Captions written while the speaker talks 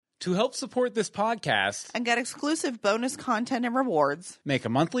To help support this podcast and get exclusive bonus content and rewards, make a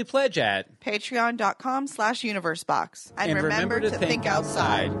monthly pledge at patreon.com/universebox. And remember to think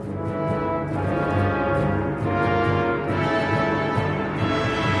outside.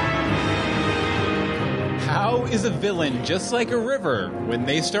 How is a villain just like a river? When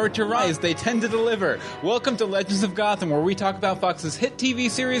they start to rise, they tend to deliver. Welcome to Legends of Gotham, where we talk about Fox's hit TV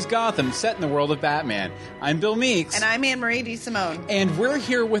series Gotham, set in the world of Batman. I'm Bill Meeks. And I'm Anne-Marie DeSimone. And we're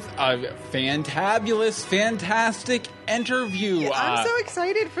here with a fantabulous, fantastic interview. Yeah, I'm so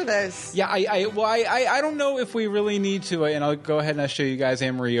excited for this. Yeah, I don't know if we really need to, and I'll go ahead and show you guys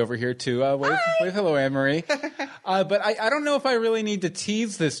Anne-Marie over here too. Wave hello, Anne-Marie. But I don't know if I really need to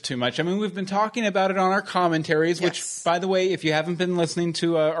tease this too much. I mean, we've been talking about it on our commentaries, which, by the way, if you haven't been listening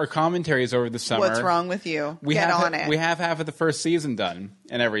to our commentaries over the summer, what's wrong with you? Get on it. We have half of the first season done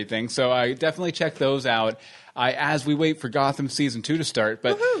and everything, so I definitely check those out. As we wait for Gotham Season 2 to start.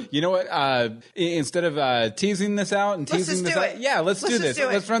 But you know what? Instead of teasing this out and teasing this out. Yeah, let's do this.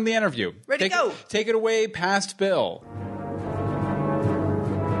 Let's run the interview. Ready, go. Take it away, past Bill.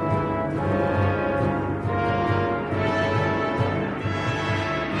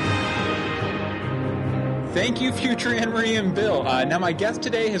 Thank you, future Anne-Marie and Bill. Now, my guest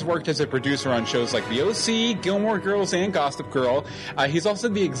today has worked as a producer on shows like The OC, Gilmore Girls, and Gossip Girl. He's also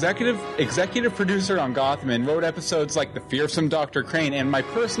the executive producer on Gotham and wrote episodes like The Fearsome Dr. Crane and my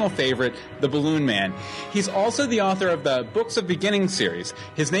personal favorite, The Balloon Man. He's also the author of the Books of Beginning series.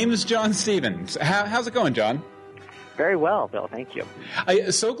 His name is John Stephens. How's it going, John? Very well, Bill. Thank you.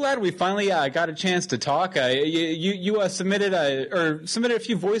 I'm so glad we finally got a chance to talk. You submitted a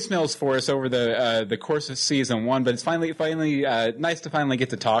few voicemails for us over the course of season 1, but it's finally nice to finally get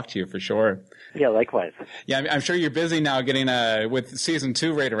to talk to you for sure. Yeah, likewise. Yeah, I'm sure you're busy now getting with season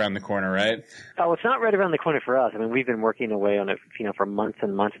 2 right around the corner, right? Oh, it's not right around the corner for us. I mean, we've been working away on it, for months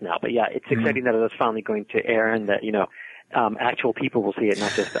and months now. But yeah, it's exciting that it is finally going to air and that actual people will see it,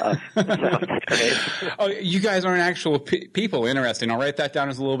 not just us. So that's great. Oh, you guys aren't actual people. Interesting. I'll write that down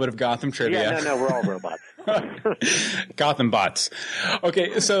as a little bit of Gotham trivia. Yeah, no, we're all robots. Gotham bots.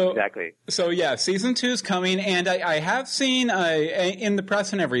 Okay, so exactly. So yeah, season 2 is coming, and I have seen in the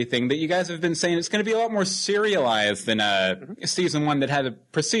press and everything that you guys have been saying it's going to be a lot more serialized than season 1 that had a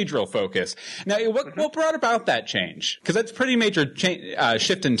procedural focus. Now, what brought about that change? Because that's a pretty major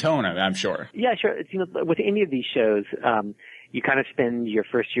shift in tone, I'm sure. Yeah, sure. It's, with any of these shows, you kind of spend your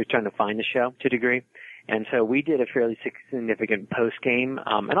first year trying to find the show to a degree. And so we did a fairly significant post game,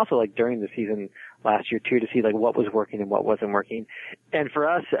 and also during the season last year too, to see what was working and what wasn't working. And for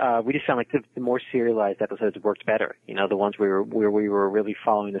us, we just found the more serialized episodes worked better. The ones where we were really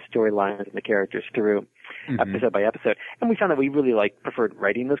following the storylines and the characters through episode by episode. And we found that we really preferred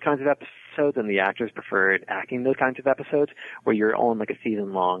writing those kinds of episodes, and the actors preferred acting those kinds of episodes where you're on a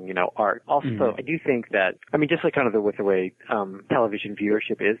season long, arc. Also, I do think that, just with the way television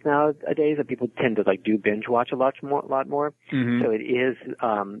viewership is nowadays, that people tend to do binge watch a lot more. So it is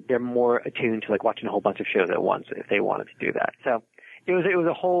they're more attuned to watching a whole bunch of shows at once if they wanted to do that. So it was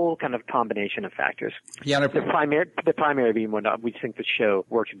a whole kind of combination of factors. Yeah, the primary being we think the show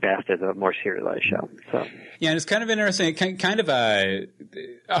works best as a more serialized show. So yeah, and it's kind of interesting. It kind of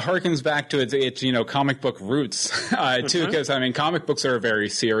harkens back to its comic book roots too, because comic books are a very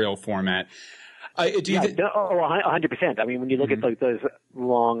serial format. 100%. When you look at those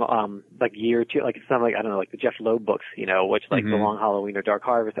long, year two, some I don't know, the Jeff Loeb books, which the Long Halloween or Dark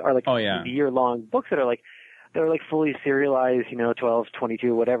Harvest are year-long books that are they're fully serialized, 12,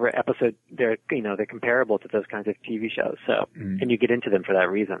 22, whatever episode. They're comparable to those kinds of TV shows. So, and you get into them for that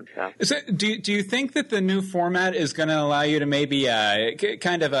reason. So, do you think that the new format is going to allow you to maybe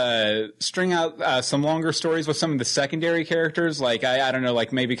kind of string out some longer stories with some of the secondary characters? I don't know,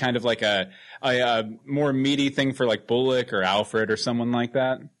 maybe kind of a more meaty thing for Bullock or Alfred or someone like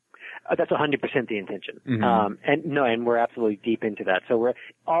that? That's 100% the intention. And we're absolutely deep into that. So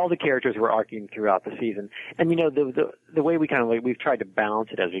all the characters were arcing throughout the season. And the way we kind of we've tried to balance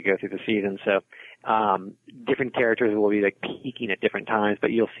it as we go through the season. So, different characters will be peaking at different times,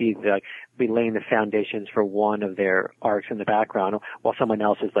 but you'll see be laying the foundations for one of their arcs in the background while someone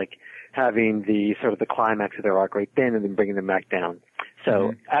else is having the sort of the climax of their arc right then and then bringing them back down.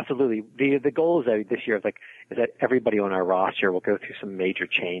 So absolutely, the goal is this year is that everybody on our roster will go through some major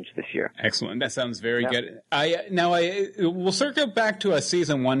change this year. Excellent. That sounds very good. We'll circle back to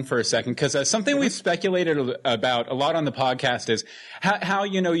season 1 for a second, because something we've speculated about a lot on the podcast is how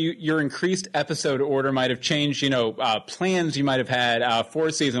your increased episode order might have changed, plans you might have had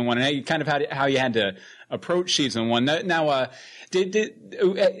for season 1, and how you had to approach season one. Now, how did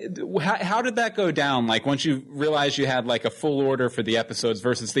that go down? Like once you realized you had like a full order for the episodes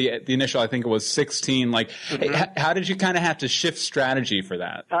versus the initial, I think it was 16. Like, how did you kind of have to shift strategy for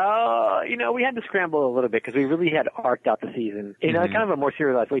that? We had to scramble a little bit because we really had arced out the season in kind of a more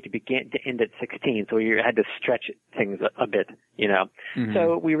serialized way to end at 16. So we had to stretch things a bit,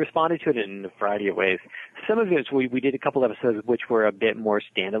 So we responded to it in a variety of ways. Some of it we did a couple episodes which were a bit more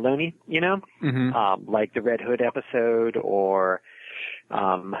standalone-y, like the Red Hood episode or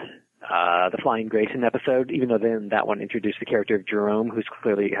the Flying Grayson episode, even though then that one introduced the character of Jerome, who's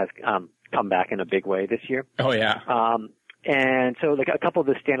clearly has come back in a big way this year. Oh, yeah. And so like a couple of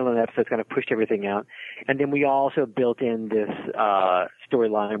the standalone episodes kind of pushed everything out. And then we also built in this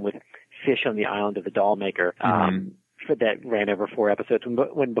storyline with Fish on the Island of the Dollmaker. That ran over 4 episodes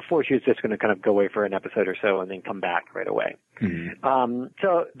when before she was just going to kind of go away for an episode or so and then come back right away.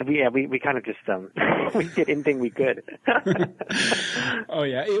 So we kind of just we did anything we could. Oh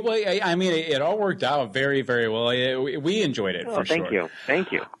yeah, it all worked out very, very well. We enjoyed it for sure.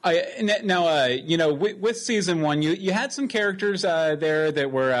 Thank you. Now, with season one, you had some characters there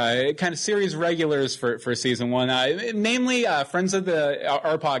that were kind of series regulars for season one, namely friends of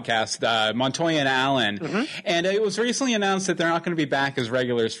our podcast, Montoya and Allen, and it was recently announced that they're not going to be back as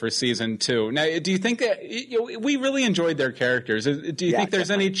regulars for season 2. Now, do you think that we really enjoyed their characters? Do you think there's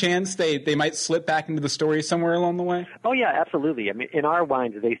definitely any chance they might slip back into the story somewhere along the way? Oh yeah, absolutely. I mean, in our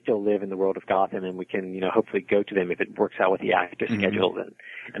minds, they still live in the world of Gotham, and we can, hopefully go to them if it works out with the actor schedules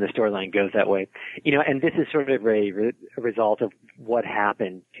and the storyline goes that way. And this is sort of a result of what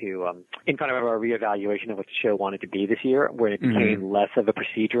happened to in kind of our reevaluation of what the show wanted to be this year, where it became less of a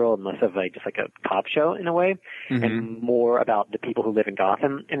procedural and less of just like a cop show in a way, and more about the people who live in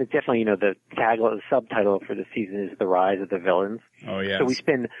Gotham. And it's definitely, the subtitle for the season is The Rise of the Villains. Oh yeah. So we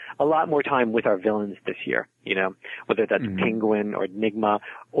spend a lot more time with our villains this year, whether that's Penguin or Enigma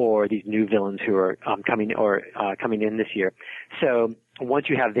or these new villains who are coming in this year. So once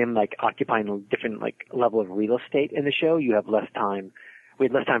you have them like occupying a different like level of real estate in the show, you have less time. We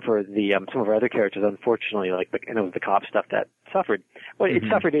had less time for the some of our other characters, unfortunately, and it was the cop stuff that suffered. Well, it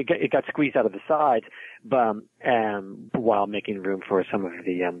suffered. It got squeezed out of the sides, but while making room for some of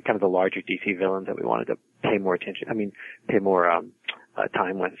the kind of the larger DC villains that we wanted to pay more attention. Pay more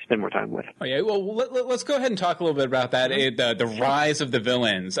spend more time with. Oh yeah, well let's go ahead and talk a little bit about that. The rise of the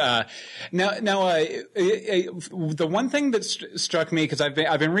villains. The one thing that struck me, because I've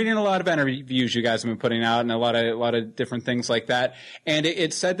been reading a lot of interviews you guys have been putting out and a lot of different things like that, and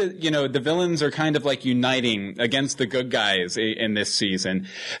it said that the villains are kind of like uniting against the good guys in this season.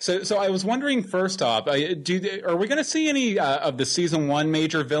 So I was wondering, first off, are we going to see any of the season 1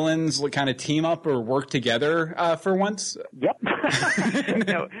 major villains kind of team up or work together for once? Yep. You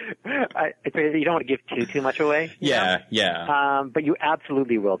don't want to give too much away. Yeah. But you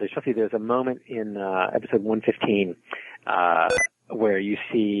absolutely will. There's a moment in episode 115 where you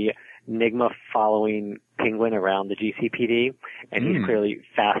see Enigma following Penguin around the GCPD, and he's clearly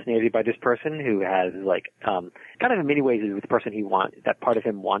fascinated by this person who has kind of in many ways is the person that part of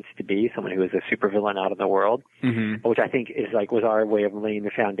him wants to be, someone who is a supervillain out in the world, which I think is was our way of laying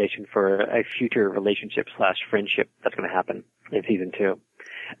the foundation for a future relationship / friendship that's going to happen in season 2.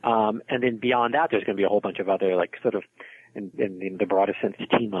 And then beyond that, there's going to be a whole bunch of other sort of in the broadest sense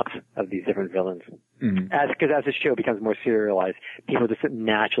team-ups of these different villains. Because as the show becomes more serialized, people just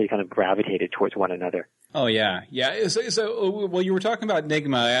naturally kind of gravitated towards one another. Oh yeah. So well, you were talking about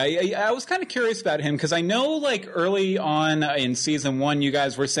Enigma. I was kind of curious about him because I know early on in season 1, you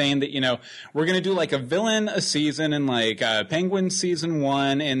guys were saying that we're going to do a villain a season and Penguin season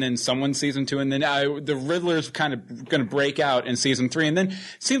 1 and then someone season 2 and then the Riddler's kind of going to break out in season 3 and then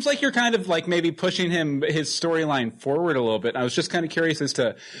seems like you're kind of maybe pushing his storyline forward a little bit. I was just kind of curious as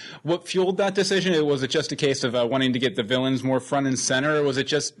to what fueled that decision. Was it just a case of wanting to get the villains more front and center, or was it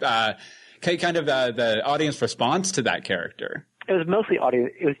just kind of the audience response to that character? It was mostly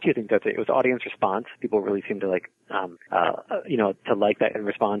audience. It was two things. It was audience response. People really seemed to to like that and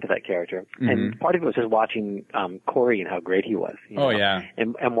respond to that character. And part of it was just watching Corey and how great he was.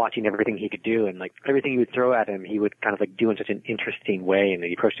 And watching everything he could do, and everything you would throw at him, he would kind of do in such an interesting way, and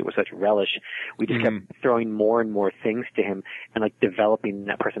he approached it with such relish. We just kept throwing more and more things to him, and developing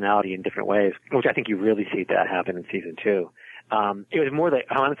that personality in different ways, which I think you really see that happen in season 2. It was more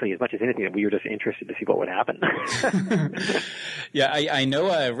honestly, as much as anything, that we were just interested to see what would happen. Yeah, I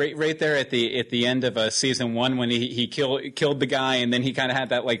know. Right there at the end of season 1, when he killed the guy, and then he kind of had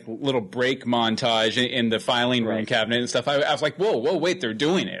that little break montage in the filing room cabinet and stuff. I was like, whoa, wait, they're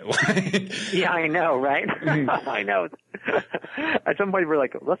doing it. Yeah, I know, right? I know. At some point, we're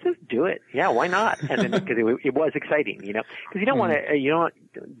like, let's just do it. Yeah, why not? And then because it was exciting, because you don't want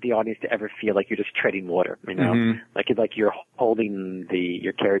the audience to ever feel like you're just treading water, like you're holding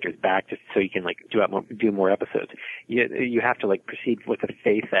your characters back just so you can do more episodes. You have to proceed with the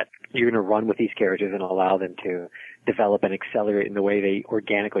faith that you're going to run with these characters and allow them to develop and accelerate in the way they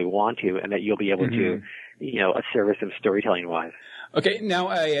organically want to, and that you'll be able to, service them storytelling wise. Okay, now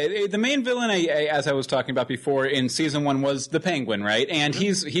the main villain, as I was talking about before, in season 1 was the Penguin, right? And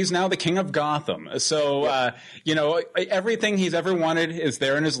he's now the king of Gotham. So everything he's ever wanted is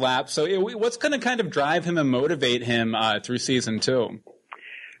there in his lap. So what's going to kind of drive him and motivate him through season 2?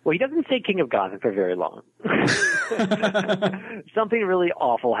 Well, he doesn't say king of Gotham for very long. Something really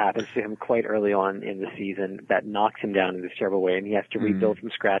awful happens to him quite early on in the season that knocks him down in this terrible way, and he has to rebuild from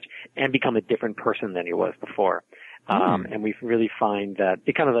scratch and become a different person than he was before. And we really find that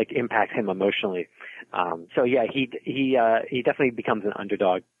it kind of impacts him emotionally. He definitely becomes an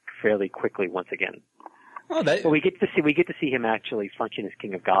underdog fairly quickly once again. Oh, but we get to see him actually function as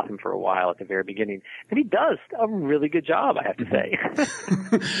King of Gotham for a while at the very beginning, and he does a really good job, I have to say.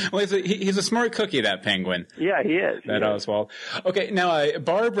 Well, he's a smart cookie, that Penguin. Yeah, he is. That Oswald. Okay, now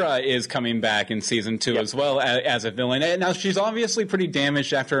Barbara is coming back in season 2 as well as a villain. Now she's obviously pretty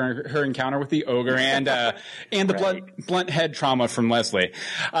damaged after her encounter with the ogre and the blunt head trauma from Leslie.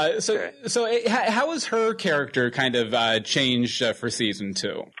 So how has her character kind of changed for season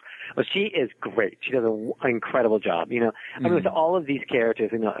 2? Well, she is great. She does an incredible job. With all of these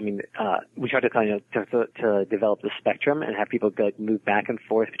characters, we try to kind of to develop the spectrum and have people move back and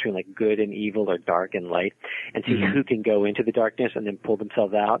forth between good and evil or dark and light, and see who can go into the darkness and then pull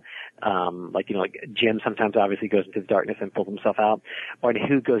themselves out. Jim sometimes obviously goes into the darkness and pulls himself out, or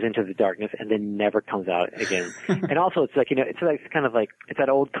who goes into the darkness and then never comes out again. And also, it's it's that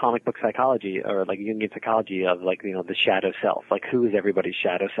old comic book psychology or Jungian psychology of the shadow self. Who is everybody's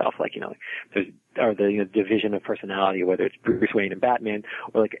shadow self? There's the division of personality, whether it's Bruce Wayne and Batman,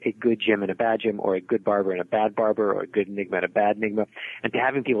 or a good Jim and a bad Jim, or a good Barber and a bad Barber, or a good Enigma and a bad Enigma, and to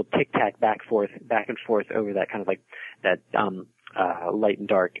having people tic-tac back and forth over that kind of that light and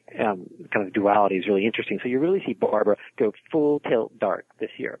dark kind of duality is really interesting. So you really see Barbara go full tilt dark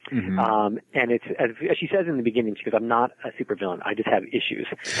this year. And it's, as she says in the beginning, she goes, I'm not a supervillain, I just have issues.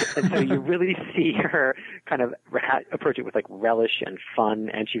 And so you really see her kind of approach it with relish and fun,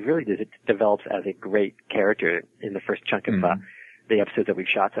 and she really develops as a great character in the first chunk of the episodes that we've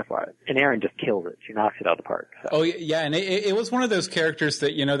shot so far. And Erin just kills it. She knocks it out of the park. So. Oh, yeah. And it was one of those characters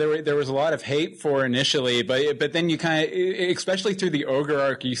that, there was a lot of hate for initially, but then you kind of, especially through the ogre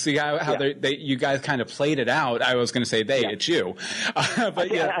arc, you see how you guys kind of played it out. I was going to say it's you.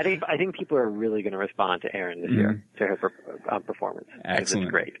 I think people are really going to respond to Erin this year, to her performance. Excellent.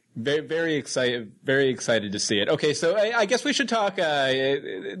 It's great. Very excited to see it. Okay. So I guess we should talk,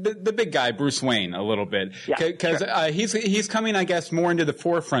 the big guy, Bruce Wayne, a little bit. Because he's coming, I guess, more into the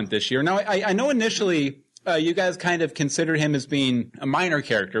forefront this year. Now, I know initially you guys kind of considered him as being a minor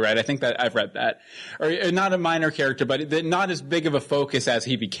character, right? I think that I've read that. Or not a minor character, but not as big of a focus as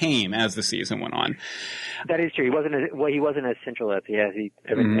he became as the season went on. That is true. He wasn't as central as he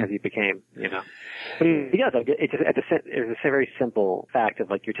became, But he does. It's a very simple fact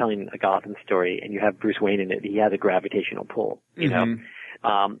of you're telling a Gotham story and you have Bruce Wayne in it. He has a gravitational pull,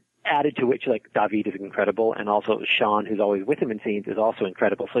 added to which David is incredible, and also Sean, who's always with him in scenes, is also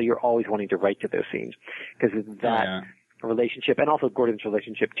incredible. So you're always wanting to write to those scenes because that relationship, and also Gordon's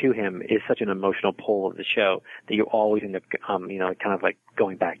relationship to him, is such an emotional pull of the show that you always end up, kind of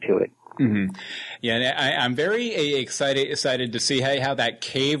going back to it. Mm-hmm. Yeah, I'm very excited to see how that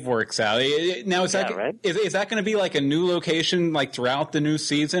cave works out. Now, is that going to be a new location throughout the new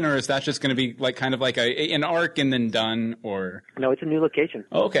season, or is that just going to be kind of an arc and then done? Or no, it's a new location.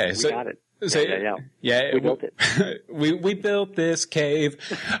 Okay, we got it. Yeah, we built it. we built this cave.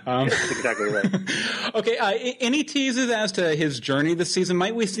 That's exactly right. Okay, any teases as to his journey this season?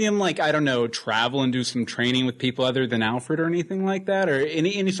 Might we see him travel and do some training with people other than Alfred or anything like that? Or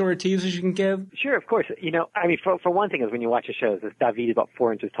any sort of teases you can give? Sure, of course. For one thing, is when you watch the shows, David is about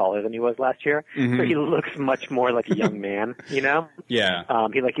 4 inches taller than he was last year, so he looks much more like a young man. Yeah.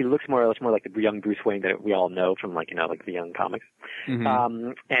 He looks more like the young Bruce Wayne that we all know from the young comics.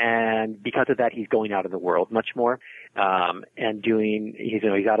 And because of that, he's going out in the world much more, and he's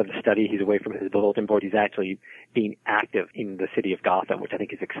out of the study, he's away from his bulletin board, he's actually being active in the city of Gotham, which I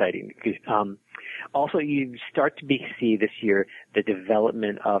think is exciting. Also, you start to see this year the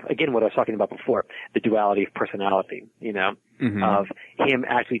development of, again, what I was talking about before, the duality of personality, of him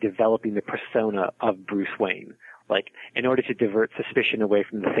actually developing the persona of Bruce Wayne. like, in order to divert suspicion away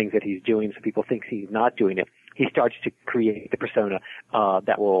from the things that he's doing so people think he's not doing it, he starts to create the persona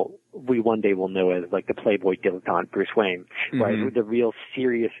that we one day will know as, like, the playboy dilettante Bruce Wayne, whereas the real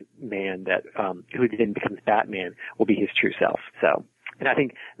serious man that who then becomes Batman will be his true self. So, and I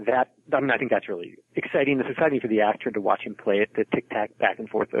think that's really exciting. It's exciting for the actor to watch him play it, to tic-tac back and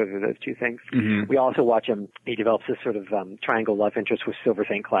forth over those two things. We also watch him, he develops this sort of triangle love interest with Silver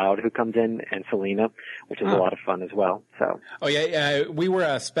St. Cloud, who comes in, and Selina, which is a lot of fun as well. So. Oh, yeah, we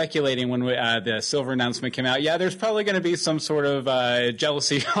were speculating when the Silver announcement came out. Yeah, there's probably going to be some sort of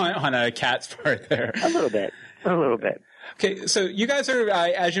jealousy on Kat's part there. A little bit. Okay, so you guys are,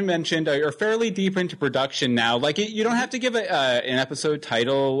 as you mentioned, are fairly deep into production now. Like, you don't have to give an episode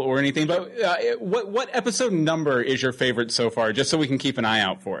title or anything, but what episode number is your favorite so far, just so we can keep an eye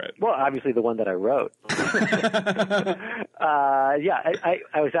out for it? Well, obviously the one that I wrote. I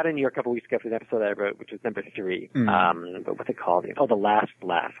was out in New York a couple weeks ago for the episode that I wrote, which was number 3. But what's it called? Oh, The Last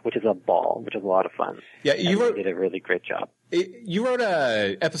Laugh, which is a ball, which is a lot of fun. Yeah, you did a really great job. You wrote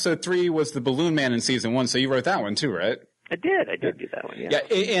episode 3 was the Balloon Man in season 1, so you wrote that one too, right? I did do that one, yeah.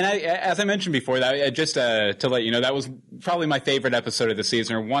 Yeah, and as I mentioned before, that just to let you know, that was probably my favorite episode of the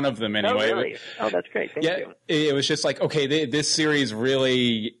season, or one of them anyway. Oh, really? Oh, that's great. Thank you. It was just like, okay, this series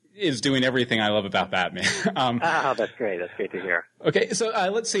really is doing everything I love about Batman. That's great. That's great to hear. Okay, so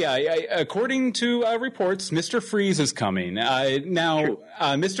let's see. According to reports, Mr. Freeze is coming. Now,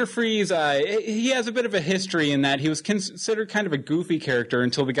 Mr. Freeze, he has a bit of a history in that he was considered kind of a goofy character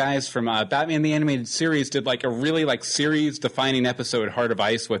until the guys from Batman the Animated Series did like a really like series-defining episode, Heart of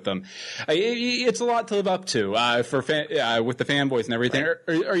Ice, with them. It's a lot to live up to with the fanboys and everything.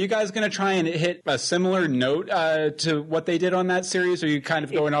 Right. Are you guys going to try and hit a similar note to what they did on that series, or are you kind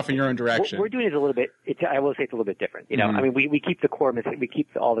of going off in your own direction? What we're doing is a little bit. I will say it's a little bit different. You know, I mean, we keep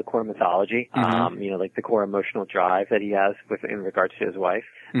all the core mythology, like the core emotional drive that he has in regards to his wife.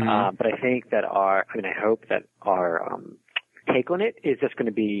 But I think that I hope that our take on it is just going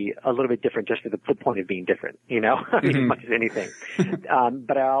to be a little bit different, just for the point of being different, as much as anything.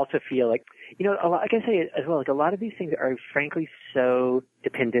 But I also feel like, I can say as well, like a lot of these things are frankly so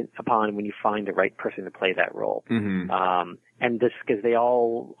dependent upon when you find the right person to play that role. And this, because they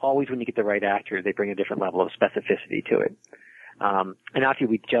always, when you get the right actor, they bring a different level of specificity to it. And actually,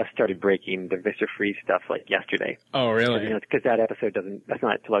 we just started breaking the Mr. Freeze stuff like yesterday. Oh, really? Because that episode that's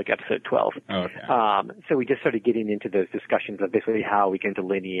not until like episode 12. Oh, okay. So we just started getting into those discussions of basically how we can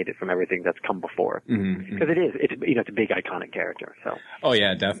delineate it from everything that's come before. Because it's a big iconic character. So. Oh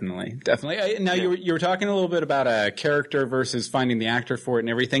yeah, definitely. Now you were talking a little bit about a character versus finding the actor for it and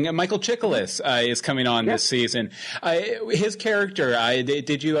everything. Michael Chiklis is coming on this season. His character,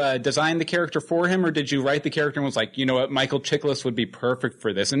 did you design the character for him, or did you write the character and was like, you know what, Michael Chiklis would be perfect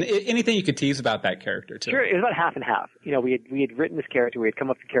for this? And anything you could tease about that character too? Sure, it was about half and half. We had written this character, we had come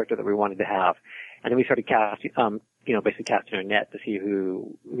up with the character that we wanted to have, and then we started casting, basically casting our net to see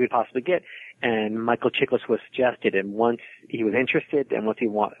who we would possibly get. And Michael Chiklis was suggested, and once he was interested, and once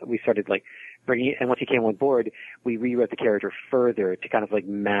we started like bringing, and once he came on board, we rewrote the character further to kind of like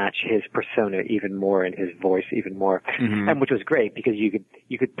match his persona even more and his voice even more, and which was great because you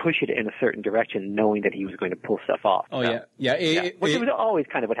could push it in a certain direction, knowing that he was going to pull stuff off. Oh, so, yeah. Which was always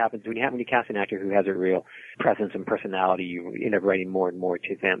kind of what happens when you cast an actor who has a real presence and personality. You end up writing more and more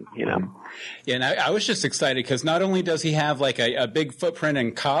to them. Yeah, and I was just excited because not only does he have like a big footprint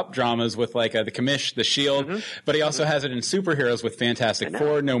in cop dramas with like the Commish, the Shield, but he also has it in superheroes with Fantastic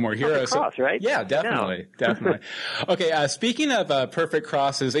Four, No More Heroes. Cross, right? Yeah, definitely. Okay, speaking of perfect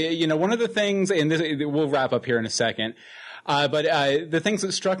crosses, one of the things, and we'll wrap up here in a second, but the things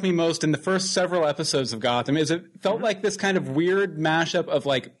that struck me most in the first several episodes of Gotham is it felt like this kind of weird mashup of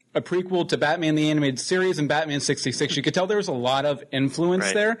like a prequel to Batman the Animated Series and Batman 66. You could tell there was a lot of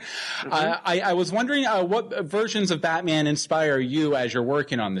influence there. I was wondering what versions of Batman inspire you as you're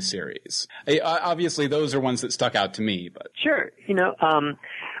working on the series? Obviously, those are ones that stuck out to me. But Sure.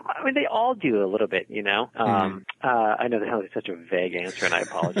 I mean, they all do a little bit, I know that sounds like such a vague answer, and I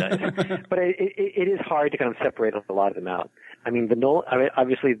apologize. But it is hard to kind of separate a lot of them out. I mean, the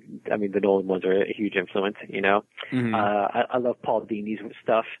Nolan ones are a huge influence, I love Paul Dini's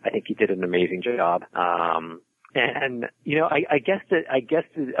stuff. I think he did an amazing job. And I guess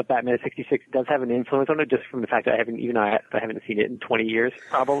a Batman 66 does have an influence on it, just from the fact that I haven't seen it in 20 years,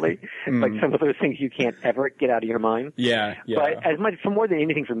 probably. Like some of those things you can't ever get out of your mind. Yeah. But for more than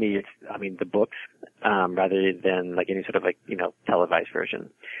anything for me, it's the books, rather than like any sort of like televised version.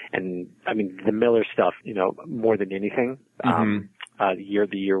 And I mean the Miller stuff, more than anything, the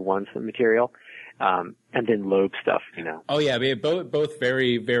year one material. and then Loeb stuff, Oh yeah, both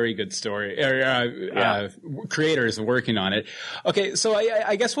very, very good story creators working on it. Okay, so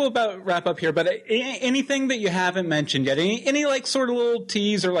I guess we'll about wrap up here. But anything that you haven't mentioned yet? Any like sort of little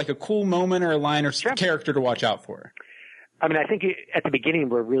tease or like a cool moment or a line or character to watch out for? I mean, I think at the beginning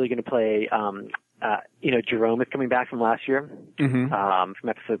we're really going to play. Jerome is coming back from last year, from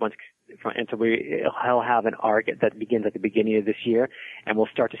episode 1. And so he'll have an arc that begins at the beginning of this year, and we'll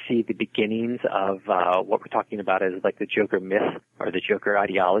start to see the beginnings of what we're talking about as like the Joker myth or the Joker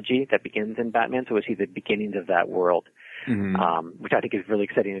ideology that begins in Batman. So we'll see the beginnings of that world, which I think is really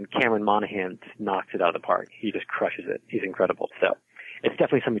exciting. And Cameron Monaghan just knocks it out of the park. He just crushes it. He's incredible. So it's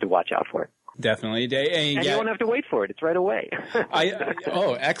definitely something to watch out for. Definitely. And you won't have to wait for it. It's right away.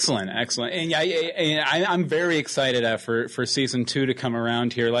 Excellent. And I'm very excited for season 2 to come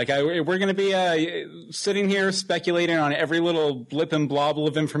around here. Like we're going to be sitting here speculating on every little blip and blobble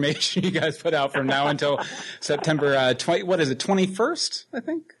of information you guys put out from now until September 21st, I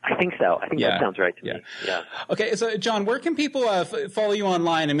think? I think so. I think that sounds right to me. Yeah. Okay, so John, where can people follow you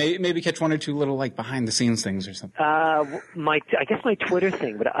online and maybe catch one or two little like behind the scenes things or something? I guess my Twitter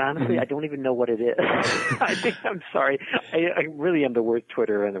thing, but honestly, I don't even know what it is. I'm sorry. I really am the worst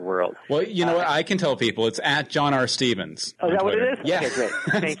Twitterer in the world. Well, you know what? I can tell people it's at John R. Stevens. Oh, is that Twitter. What it is? Yeah. Okay, great.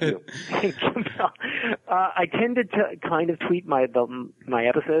 Thank you. I tend to kind of tweet my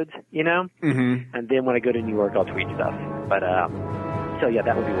episodes, and then when I go to New York, I'll tweet stuff. But so yeah,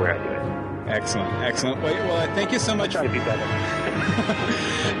 that would be where I do it. Excellent. Well, thank you so much. Try to be better.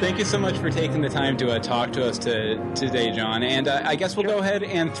 Thank you so much for taking the time to talk to us today, John. And I guess we'll go ahead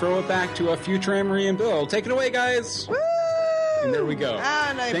and throw it back to Future Anne-Marie and Bill. Take it away, guys. Woo! And there we go.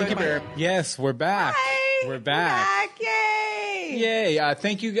 Thank you, Bear. Yes, we're back. Hi. We're back. Yay.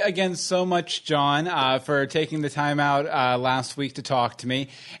 Thank you again so much, John, for taking the time out last week to talk to me.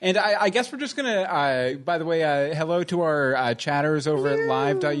 And I guess we're just going to, by the way, hello to our chatters over at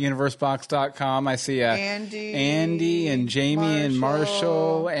live.universebox.com. I see Andy and Jamie and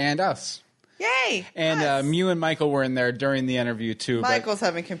Marshall and us. Yay! And Mew and Michael were in there during the interview, too. Michael's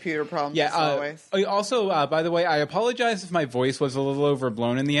having computer problems, as always. Also, by the way, I apologize if my voice was a little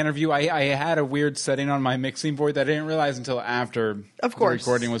overblown in the interview. I had a weird setting on my mixing board that I didn't realize until after the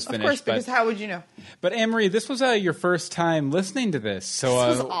recording was finished. Of course, because how would you know? But, Anne-Marie, this was your first time listening to this. So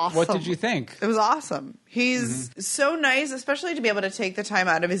this was awesome. What did you think? It was awesome. He's so nice, especially to be able to take the time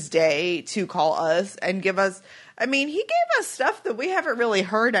out of his day to call us and give us... I mean, he gave us stuff that we haven't really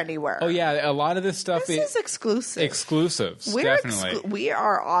heard anywhere. Oh, yeah. A lot of this stuff is exclusive. Exclusives, definitely. We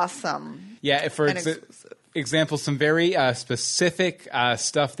are awesome. Yeah, for example, some very specific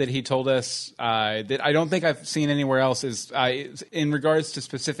stuff that he told us that I don't think I've seen anywhere else is in regards to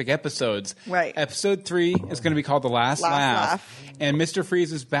specific episodes. Right. Episode 3 is going to be called The Last Laugh. And Mr.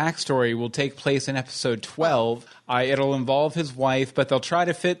 Freeze's backstory will take place in episode 12. It'll involve his wife, but they'll try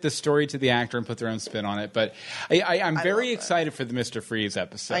to fit the story to the actor and put their own spin on it. But I'm very excited for the Mr. Freeze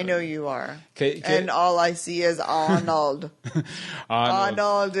episode. I know you are. And all I see is Arnold.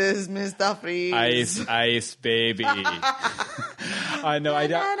 Arnold is Mr. Freeze. Ice, baby. No,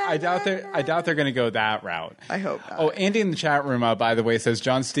 I doubt they're going to go that route. I hope not. Oh, Andy in the chat room, by the way, says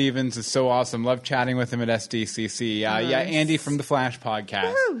John Stevens is so awesome. Love chatting with him at SDCC. Nice. Yeah, Andy from the Flash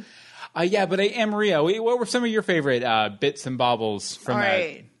podcast. Woo-hoo. But Anne-Marie, what were some of your favorite bits and baubles from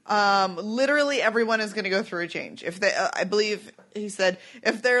that? All right. Literally everyone is going to go through a change. If they, I believe he said,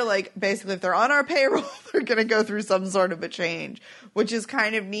 if they're if they're on our payroll, they're going to go through some sort of a change, which is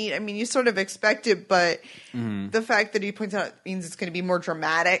kind of neat. I mean, you sort of expect it, but the fact that he points out means it's going to be more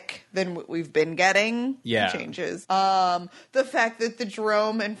dramatic than what we've been getting. Yeah. Changes. The fact that the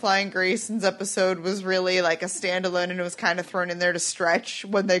Jerome and Flying Grayson's episode was really like a standalone and it was kind of thrown in there to stretch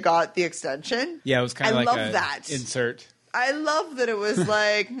when they got the extension. Yeah, it was kind of like that insert. I love that it was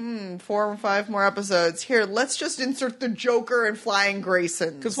like, 4 or 5 more episodes. Here, let's just insert the Joker and Flying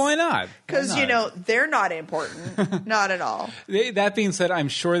Grayson. Because why not? Because, they're not important. Not at all. That being said, I'm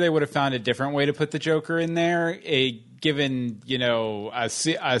sure they would have found a different way to put the Joker in there. Given, a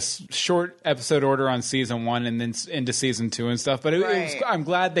short episode order on season 1 and then into season 2 and stuff. But I'm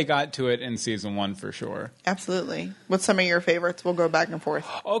glad they got to it in season 1 for sure. Absolutely. What's some of your favorites? We'll go back and forth.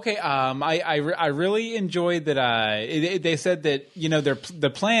 Okay. I really enjoyed that. They said that,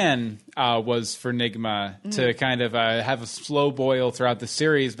 the plan was for Nigma to kind of have a slow boil throughout the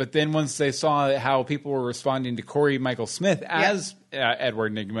series. But then once they saw how people were responding to Corey Michael Smith as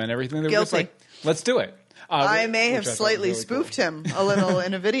Edward Nigma and everything, they were just like, let's do it. I may have slightly really spoofed him a little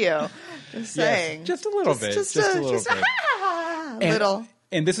in a video. Just saying. Yes, just a little bit. Just a little bit. Little.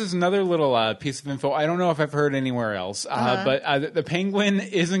 And this is another little piece of info. I don't know if I've heard anywhere else, but the Penguin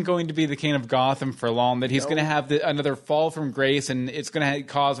isn't going to be the king of Gotham for long. That he's going to have another fall from grace, and it's going to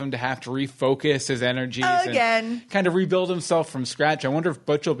cause him to have to refocus his energies again, and kind of rebuild himself from scratch. I wonder if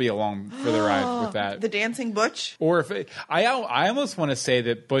Butch will be along for the ride with that. The dancing Butch, or if I almost want to say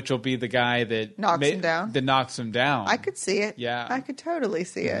that Butch will be the guy that knocks him down. That knocks him down. I could see it. Yeah, I could totally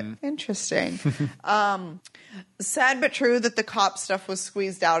see it. Interesting. Sad but true that the cop stuff was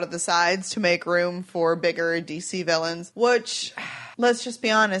squeezed out of the sides to make room for bigger DC villains, which, let's just be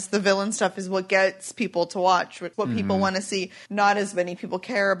honest, the villain stuff is what gets people to watch, what people want to see. Not as many people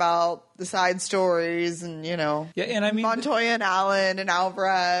care about the side stories and, Yeah, and I mean... Montoya and Allen and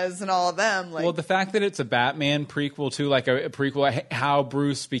Alvarez and all of them. Well, the fact that it's a Batman prequel, too, like a prequel, how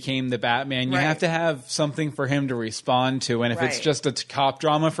Bruce became the Batman, you have to have something for him to respond to. And if it's just a cop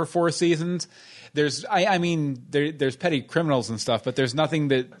drama for 4 seasons... There's petty criminals and stuff, but there's nothing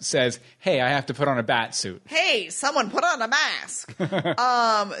that says, hey, I have to put on a bat suit. Hey, someone put on a mask.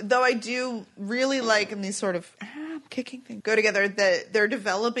 Though I do really like in these sort of kicking things go together that they're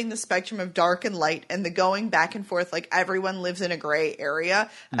developing the spectrum of dark and light and the going back and forth. Like everyone lives in a gray area.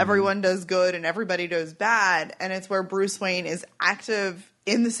 Everyone does good and everybody does bad. And it's where Bruce Wayne is active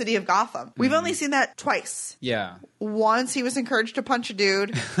in the city of Gotham. We've only seen that twice. Yeah. Once he was encouraged to punch a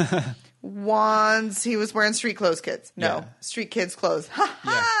dude. Once he was wearing street clothes, kids. No, street kids clothes. Ha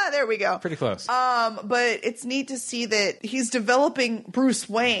ha! There we go. Pretty close. But it's neat to see that he's developing Bruce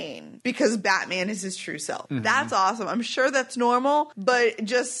Wayne because Batman is his true self. That's awesome. I'm sure that's normal, but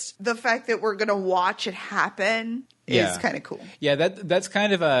just the fact that we're gonna watch it happen is kind of cool. Yeah, that's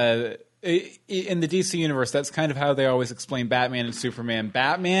kind of a. In the DC universe, that's kind of how they always explain Batman and Superman.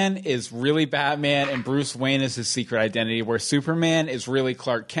 Batman is really Batman, and Bruce Wayne is his secret identity, where Superman is really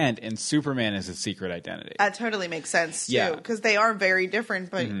Clark Kent, and Superman is his secret identity. That totally makes sense, too, because they are very different,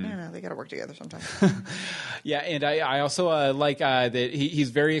 but they got to work together sometimes. Yeah, and I also like that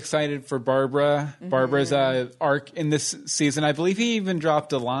he's very excited for Barbara's arc in this season. I believe he even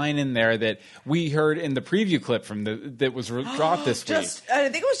dropped a line in there that we heard in the preview clip that was dropped this week. I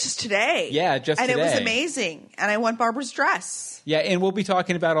think it was just today. Yeah, just today. And it was amazing. And I want Barbara's dress. Yeah, and we'll be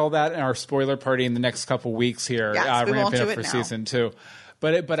talking about all that in our spoiler party in the next couple weeks here. Yes, we won't do it for now. Season 2.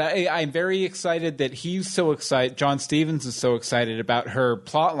 But I'm very excited that he's so excited. John Stevens is so excited about her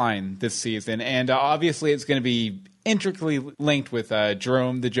plotline this season. And obviously it's going to be intricately linked with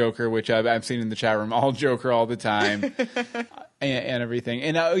Jerome the Joker, which I've seen in the chat room, all Joker all the time. And everything.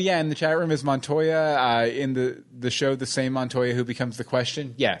 And in the chat room is Montoya in the show, the same Montoya who becomes the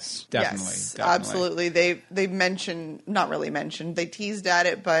Question? Yes, definitely. Yes, absolutely. They mentioned, not really mentioned, they teased at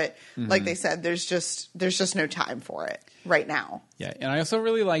it, but like they said, there's just no time for it right now. Yeah, and I also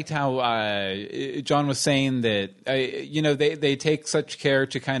really liked how John was saying that they take such care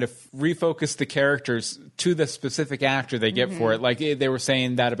to kind of refocus the characters to the specific actor they get for it. Like they were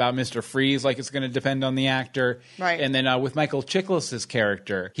saying that about Mr. Freeze, like it's going to depend on the actor. Right. And then with Michael Chiklis'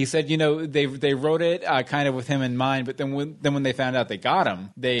 character, he said, they wrote it kind of with him in mind, but then when they found out they got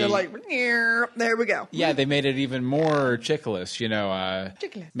him, they're like, there we go. Yeah, they made it even more Chiklis.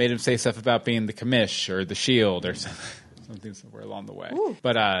 Made him say stuff about being the commish or the Shield or something. Something somewhere along the way. Ooh.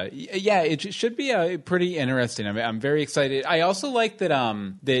 But it should be pretty interesting. I'm very excited. I also like that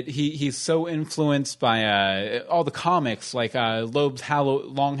that he's so influenced by all the comics, like Loeb's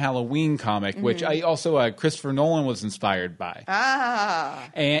Long Halloween comic, which I also Christopher Nolan was inspired by.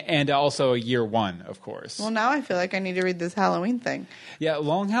 And also Year One, of course. Well, now I feel like I need to read this Halloween thing. Yeah,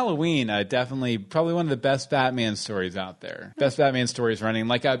 Long Halloween, definitely probably one of the best Batman stories out there. Best Batman stories running.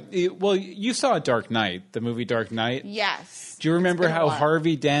 Like, you saw Dark Knight, the movie Dark Knight. Yes. Do you remember how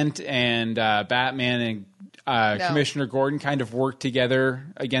Harvey Dent and Batman and Commissioner Gordon kind of worked together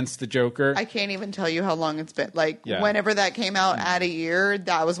against the Joker? I can't even tell you how long it's been. Like, whenever that came out at a year,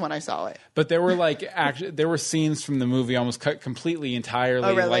 that was when I saw it. But there were there were scenes from the movie almost cut completely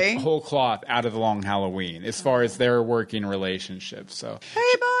entirely, like whole cloth out of the Long Halloween as far as their working relationship. So,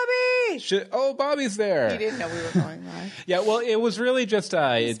 hey, Bobby! Bobby's there. He didn't know we were going live. Yeah, well, it was really just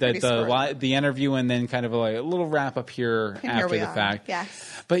the interview and then kind of a little wrap up here after the fact.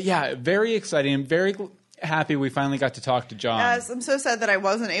 Yes. But yeah, very exciting. I'm very happy we finally got to talk to John. Yes, I'm so sad that I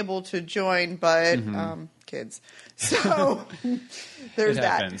wasn't able to join, but kids. So there's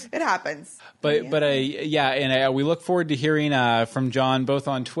that. It happens. But we look forward to hearing from John both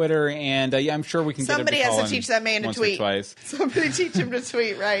on Twitter and I'm sure we can somebody get him to has to teach that man to tweet. Somebody teach him to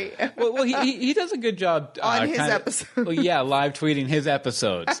tweet, right? well, he does a good job on his episodes. Live tweeting his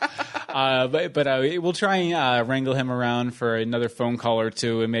episodes. But we'll try and wrangle him around for another phone call or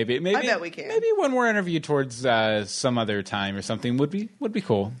two, and maybe I bet we can. Maybe one more interview towards some other time or something would be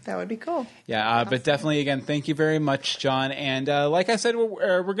cool. That would be cool. Yeah, awesome. But definitely, again, thank you very much, John. And like I said,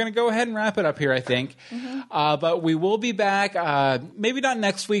 we're going to go ahead and wrap it up here, I think. Mm-hmm. But we will be back, maybe not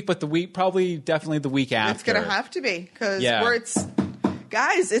next week, but definitely the week after. It's going to have to be, because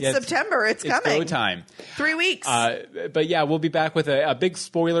guys, it's September. It's coming. Go time. 3 weeks. But yeah, we'll be back with a big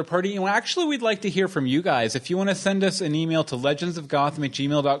spoiler party. And actually, we'd like to hear from you guys. If you want to send us an email to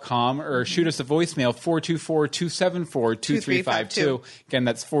legendsofgotham@gmail.com or shoot us a voicemail, 424-274-2352. Again,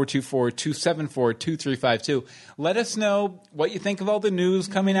 that's 424-274-2352. Let us know what you think of all the news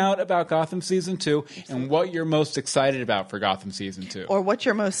coming out about Gotham Season 2 and what you're most excited about for Gotham Season 2. Or what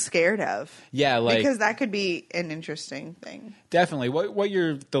you're most scared of. Yeah, because that could be an interesting thing. Definitely. What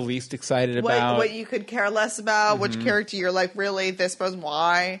you're the least excited about. What you could care less about. Mm-hmm. Which character you're like, really, this was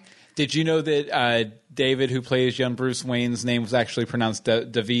why. Did you know that David, who plays young Bruce Wayne's name was actually pronounced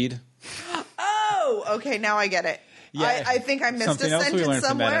David? Oh, okay, now I get it. Yeah, I think I missed a sentence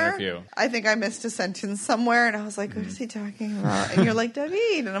somewhere. I think I missed a sentence somewhere, and I was like, what is he talking about? And you're like,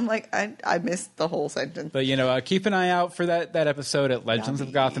 David. And I'm like, I missed the whole sentence. But, keep an eye out for that episode at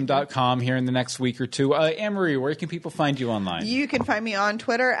legendsofgotham.com here in the next week or two. Anne-Marie, where can people find you online? You can find me on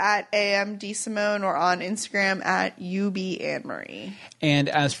Twitter at AMDSimone or on Instagram at UBAnneMarie. And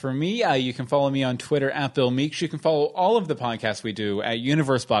as for me, you can follow me on Twitter at Bill Meeks. You can follow all of the podcasts we do at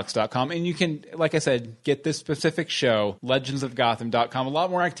universebox.com. And you can, like I said, get this specific show, legendsofgotham.com. A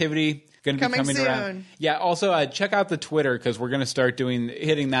lot more activity going to be coming soon. Around. Yeah, also check out the Twitter, because we're going to start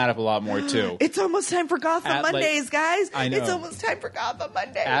hitting that up a lot more too. It's almost time for Gotham Mondays, guys. I know. It's almost time for Gotham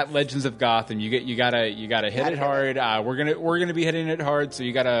Mondays. At Legends of Gotham, you gotta hit it hard. We're gonna be hitting it hard, so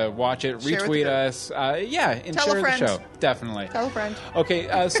you gotta watch it, retweet us, and Tell share the show. Definitely. Tell a friend.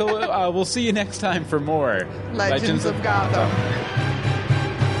 Okay, so we'll see you next time for more Legends of Gotham.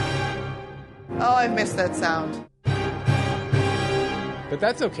 Oh, I missed that sound. But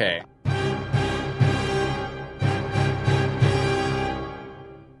that's okay.